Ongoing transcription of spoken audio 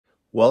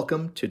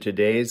Welcome to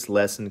today's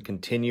lesson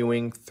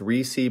continuing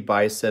 3C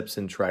biceps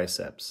and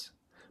triceps.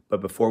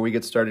 But before we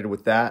get started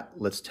with that,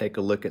 let's take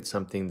a look at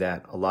something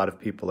that a lot of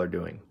people are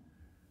doing.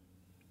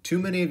 Too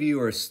many of you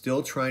are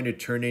still trying to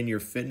turn in your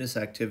fitness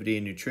activity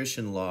and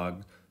nutrition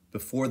log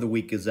before the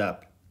week is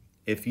up.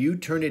 If you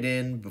turn it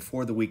in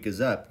before the week is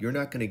up, you're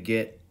not going to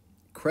get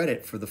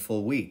credit for the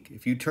full week.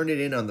 If you turn it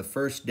in on the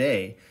first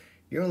day,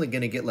 you're only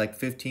going to get like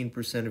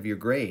 15% of your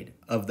grade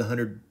of the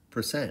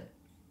 100%.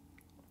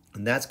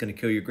 And that's going to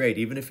kill your grade.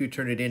 Even if you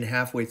turn it in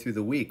halfway through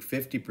the week,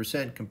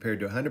 50% compared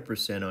to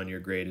 100% on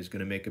your grade is going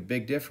to make a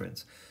big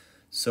difference.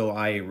 So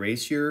I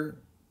erase your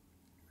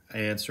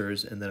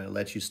answers and then I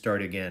let you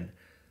start again.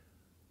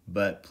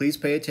 But please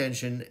pay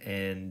attention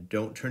and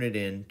don't turn it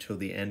in till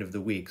the end of the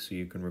week so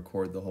you can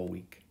record the whole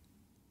week.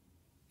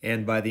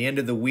 And by the end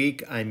of the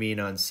week, I mean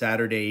on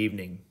Saturday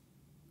evening.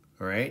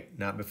 All right?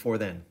 Not before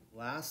then.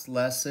 Last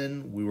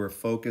lesson, we were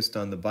focused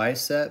on the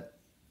bicep.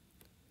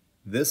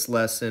 This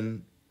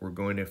lesson, we're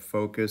going to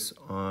focus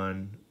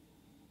on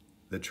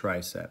the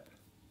tricep.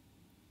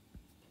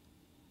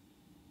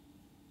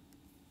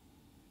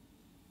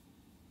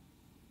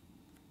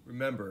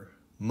 Remember,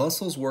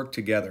 muscles work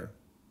together.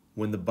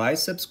 When the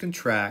biceps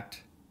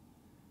contract,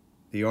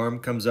 the arm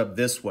comes up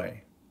this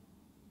way.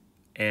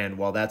 And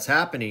while that's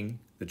happening,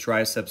 the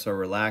triceps are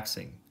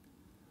relaxing.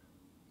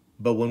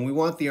 But when we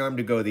want the arm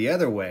to go the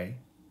other way,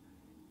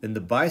 then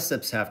the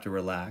biceps have to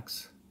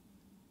relax,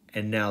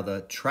 and now the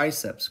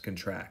triceps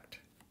contract.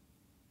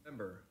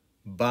 Remember,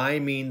 bi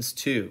means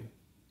two,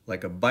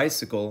 like a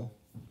bicycle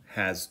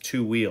has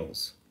two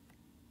wheels.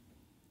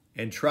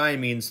 And tri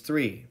means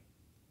three.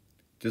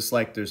 Just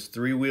like there's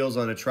three wheels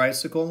on a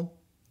tricycle,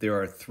 there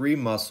are three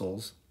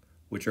muscles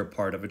which are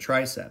part of a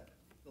tricep.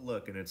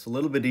 Look, and it's a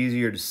little bit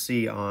easier to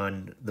see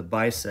on the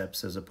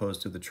biceps as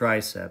opposed to the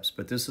triceps,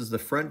 but this is the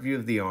front view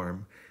of the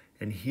arm,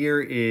 and here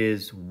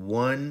is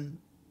one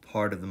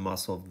part of the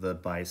muscle of the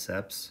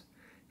biceps,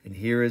 and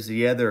here is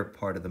the other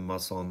part of the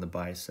muscle on the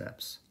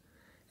biceps.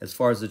 As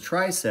far as the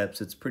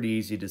triceps, it's pretty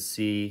easy to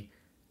see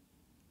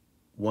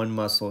one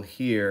muscle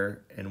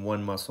here and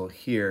one muscle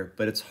here,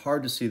 but it's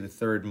hard to see the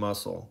third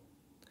muscle.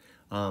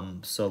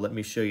 So let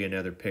me show you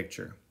another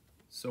picture.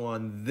 So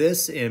on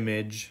this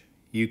image,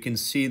 you can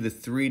see the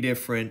three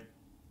different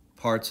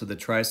parts of the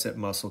tricep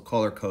muscle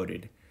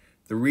color-coded.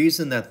 The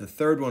reason that the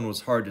third one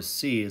was hard to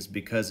see is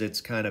because it's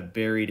kind of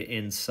buried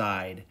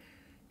inside.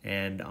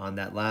 And on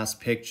that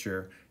last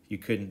picture, you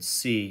couldn't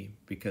see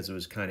because it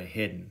was kind of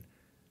hidden.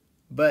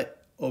 But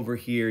over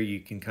here, you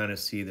can kind of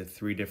see the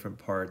three different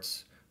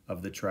parts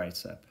of the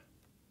tricep.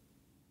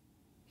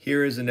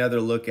 Here is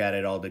another look at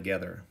it all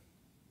together.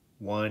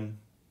 1,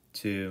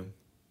 2,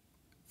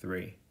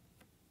 3.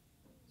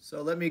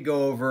 So let me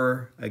go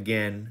over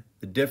again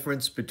the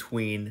difference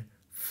between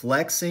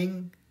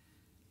flexing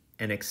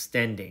and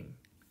extending.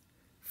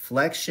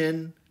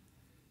 Flexion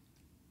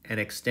and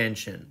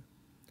extension.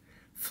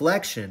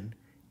 Flexion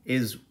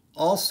is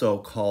also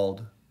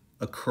called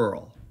a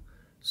curl.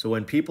 So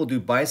when people do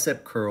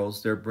bicep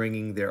curls, they're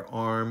bringing their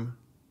arm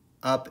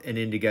up and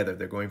in together.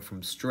 They're going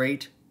from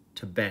straight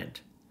to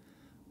bent.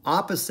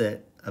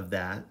 Opposite of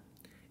that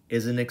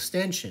is an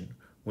extension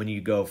when you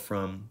go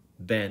from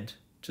bent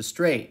to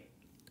straight.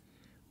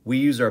 We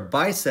use our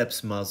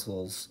biceps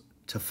muscles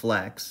to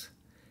flex,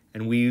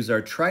 and we use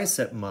our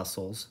tricep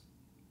muscles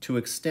to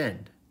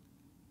extend.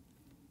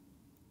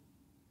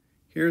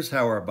 Here's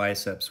how our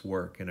biceps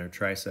work and our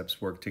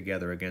triceps work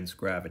together against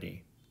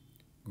gravity.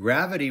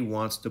 Gravity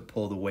wants to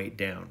pull the weight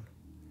down.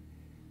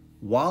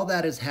 While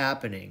that is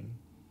happening,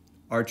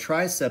 our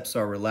triceps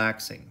are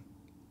relaxing,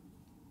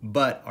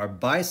 but our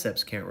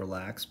biceps can't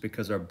relax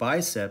because our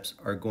biceps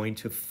are going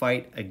to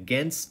fight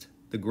against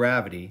the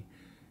gravity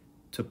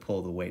to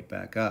pull the weight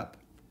back up.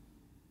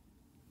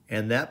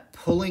 And that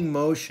pulling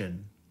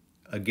motion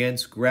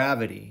against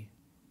gravity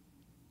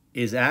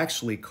is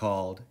actually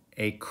called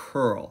a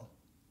curl.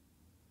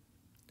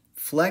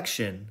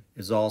 Flexion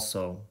is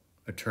also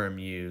a term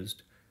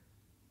used,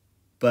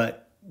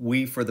 but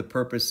we, for the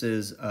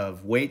purposes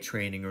of weight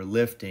training or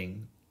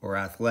lifting or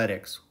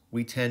athletics,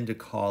 we tend to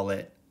call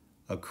it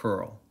a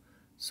curl.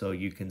 So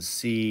you can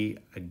see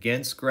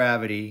against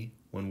gravity,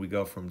 when we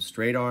go from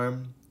straight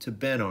arm to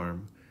bent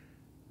arm,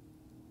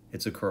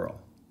 it's a curl.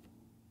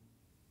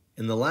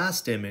 In the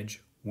last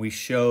image, we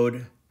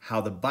showed how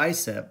the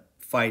bicep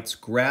fights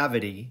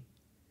gravity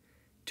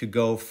to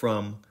go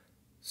from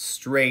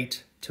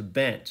straight to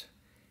bent.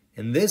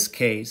 In this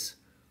case,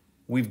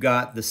 we've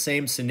got the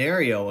same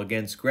scenario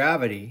against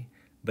gravity,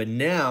 but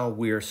now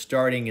we are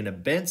starting in a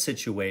bent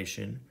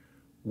situation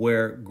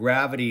where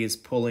gravity is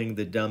pulling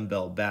the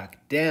dumbbell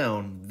back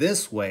down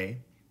this way,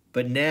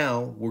 but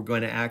now we're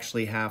going to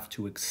actually have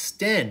to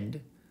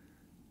extend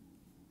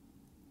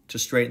to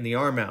straighten the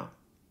arm out.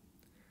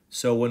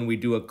 So when we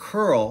do a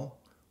curl,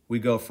 we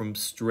go from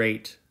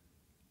straight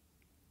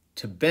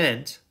to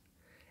bent,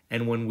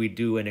 and when we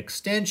do an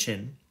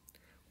extension,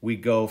 we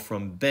go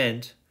from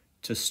bent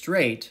to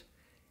straight,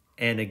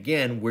 and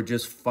again, we're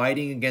just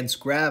fighting against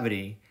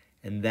gravity,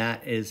 and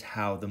that is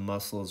how the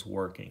muscle is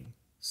working.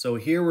 So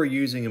here we're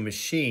using a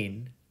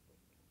machine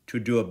to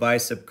do a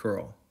bicep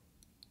curl,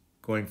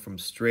 going from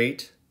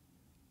straight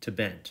to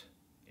bent.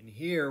 And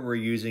here we're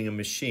using a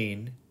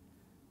machine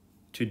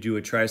to do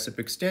a tricep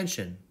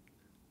extension,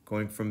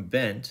 going from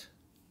bent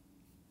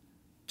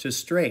to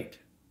straight.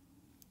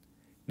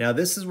 Now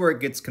this is where it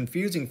gets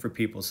confusing for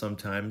people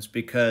sometimes,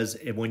 because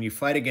when you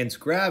fight against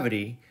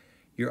gravity,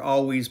 you're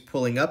always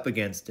pulling up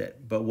against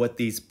it. But what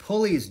these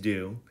pulleys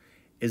do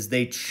is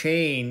they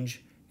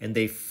change and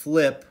they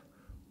flip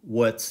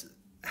what's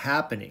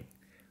happening.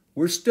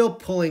 We're still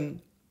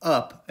pulling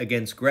up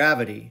against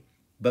gravity,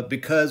 but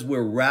because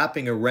we're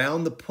wrapping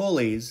around the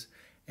pulleys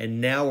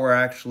and now we're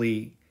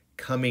actually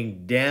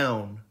coming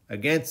down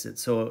against it.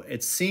 So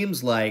it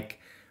seems like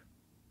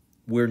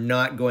we're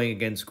not going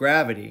against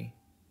gravity,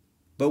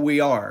 but we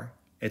are.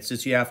 It's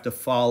just you have to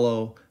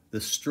follow the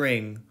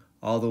string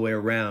all the way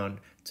around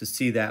to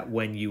see that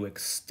when you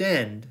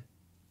extend,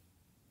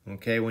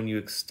 okay, when you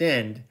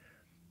extend,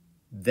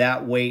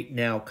 that weight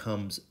now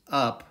comes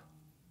up.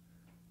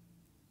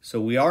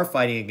 So we are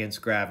fighting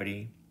against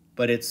gravity,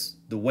 but it's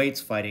the weight's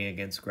fighting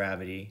against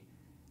gravity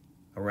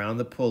around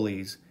the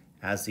pulleys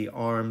as the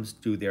arms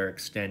do their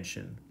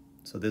extension.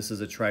 So this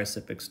is a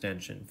tricep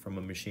extension from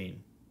a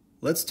machine.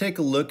 Let's take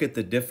a look at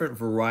the different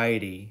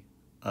variety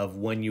of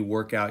when you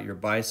work out your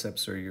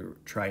biceps or your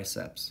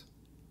triceps.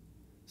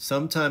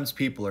 Sometimes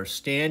people are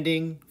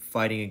standing,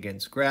 fighting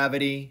against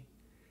gravity.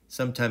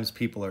 Sometimes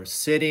people are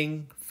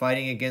sitting,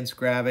 fighting against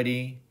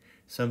gravity.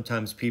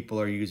 Sometimes people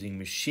are using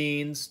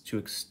machines to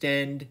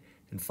extend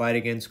and fight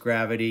against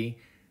gravity.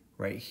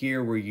 Right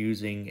here, we're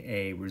using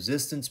a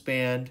resistance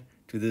band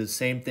to do the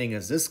same thing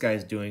as this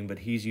guy's doing, but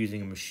he's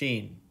using a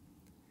machine.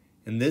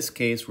 In this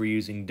case, we're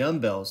using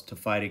dumbbells to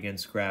fight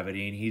against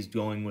gravity, and he's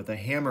going with a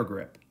hammer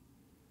grip.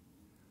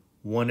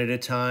 One at a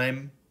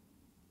time,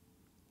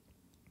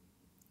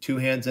 two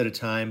hands at a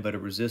time, but a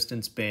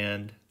resistance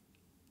band.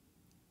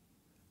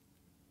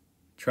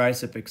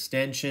 Tricep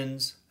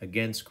extensions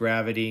against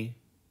gravity.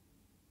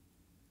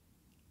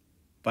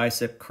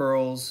 Bicep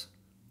curls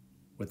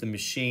with a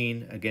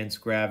machine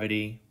against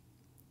gravity.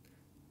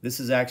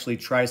 This is actually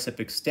tricep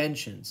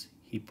extensions.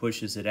 He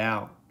pushes it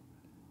out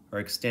or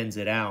extends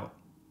it out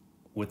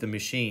with a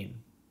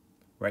machine.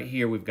 Right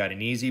here we've got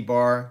an easy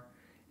bar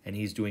and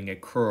he's doing a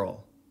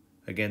curl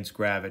against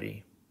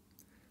gravity.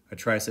 A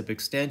tricep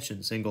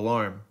extension, single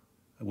arm,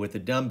 with a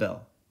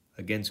dumbbell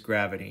against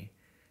gravity.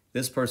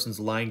 This person's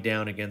lying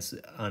down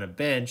on a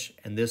bench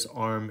and this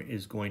arm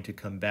is going to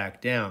come back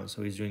down.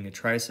 So he's doing a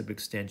tricep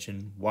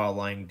extension while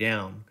lying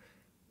down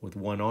with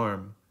one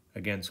arm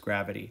against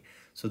gravity.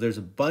 So there's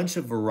a bunch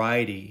of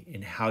variety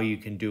in how you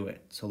can do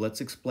it. So let's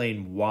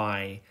explain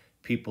why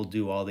people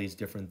do all these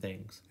different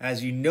things.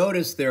 As you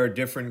notice, there are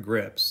different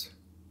grips,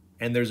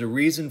 and there's a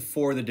reason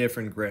for the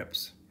different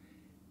grips.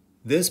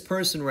 This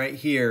person right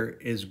here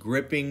is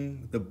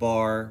gripping the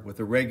bar with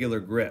a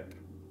regular grip.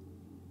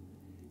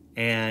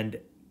 And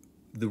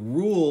the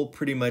rule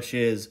pretty much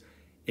is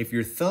if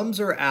your thumbs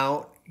are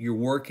out, you're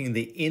working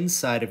the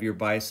inside of your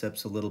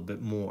biceps a little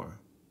bit more.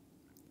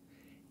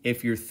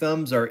 If your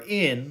thumbs are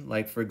in,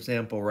 like for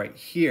example right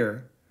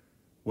here,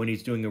 when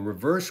he's doing a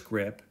reverse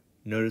grip,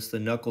 notice the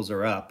knuckles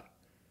are up,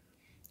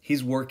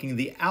 he's working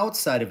the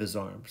outside of his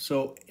arm.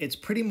 So it's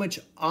pretty much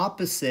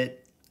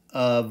opposite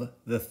of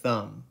the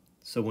thumb.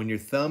 So when your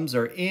thumbs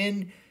are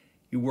in,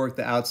 you work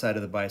the outside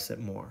of the bicep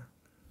more.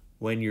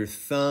 When your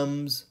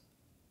thumbs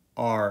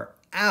are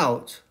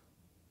out,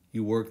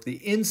 you work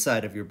the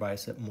inside of your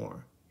bicep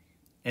more.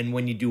 And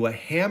when you do a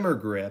hammer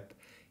grip,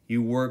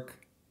 you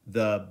work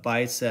the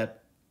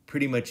bicep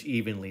pretty much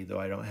evenly,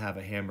 though I don't have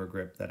a hammer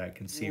grip that I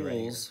can see right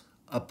here.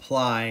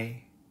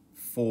 Apply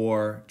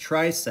for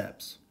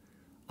triceps,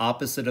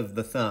 opposite of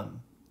the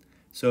thumb.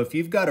 So if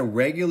you've got a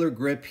regular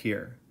grip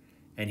here,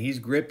 and he's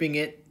gripping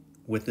it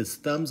with his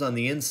thumbs on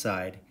the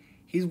inside,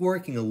 he's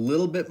working a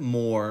little bit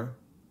more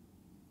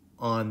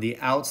on the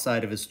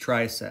outside of his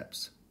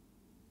triceps.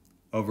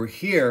 Over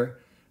here,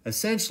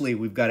 essentially,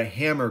 we've got a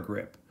hammer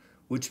grip,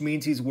 which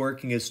means he's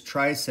working his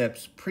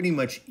triceps pretty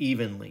much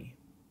evenly.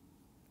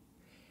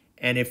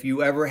 And if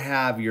you ever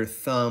have your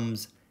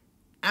thumbs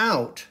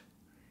out,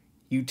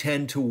 you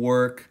tend to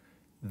work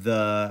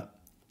the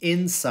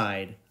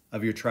inside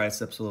of your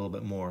triceps a little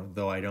bit more,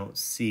 though I don't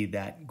see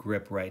that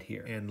grip right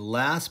here. And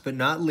last but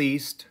not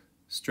least,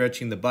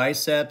 stretching the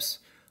biceps.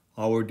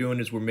 All we're doing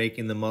is we're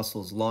making the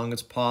muscle as long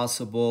as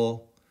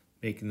possible,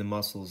 making the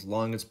muscle as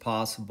long as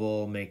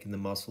possible, making the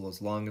muscle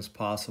as long as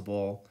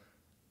possible.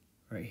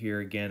 Right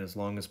here again, as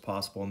long as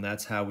possible, and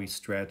that's how we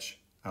stretch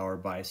our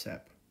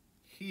bicep.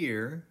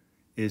 Here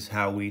is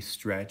how we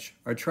stretch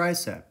our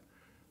tricep.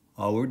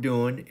 All we're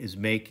doing is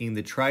making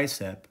the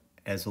tricep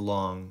as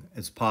long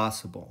as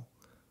possible.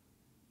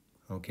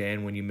 Okay,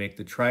 and when you make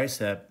the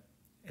tricep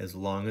as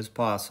long as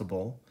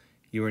possible,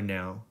 you are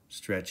now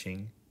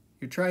stretching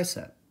your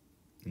tricep.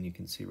 And you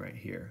can see right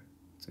here,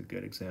 it's a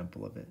good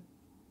example of it.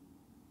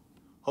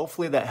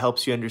 Hopefully that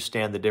helps you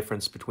understand the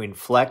difference between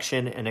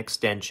flexion and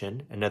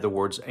extension. In other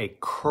words, a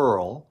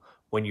curl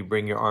when you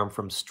bring your arm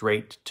from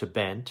straight to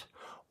bent,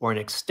 or an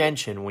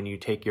extension when you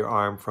take your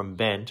arm from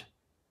bent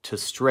to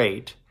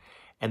straight,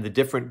 and the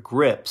different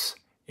grips.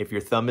 If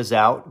your thumb is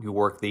out, you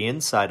work the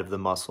inside of the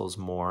muscles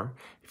more.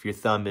 If your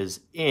thumb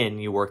is in,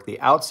 you work the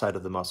outside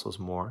of the muscles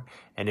more.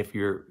 And if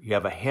you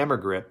have a hammer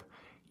grip,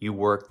 you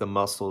work the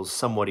muscles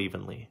somewhat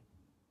evenly.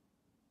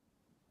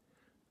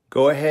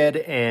 Go ahead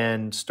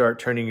and start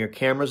turning your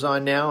cameras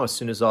on now. As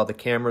soon as all the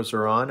cameras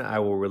are on, I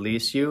will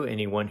release you.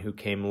 Anyone who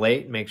came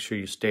late, make sure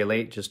you stay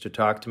late just to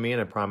talk to me, and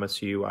I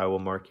promise you I will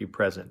mark you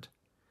present.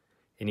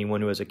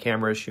 Anyone who has a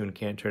camera issue and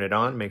can't turn it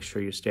on, make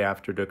sure you stay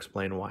after to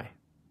explain why.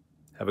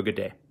 Have a good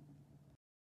day.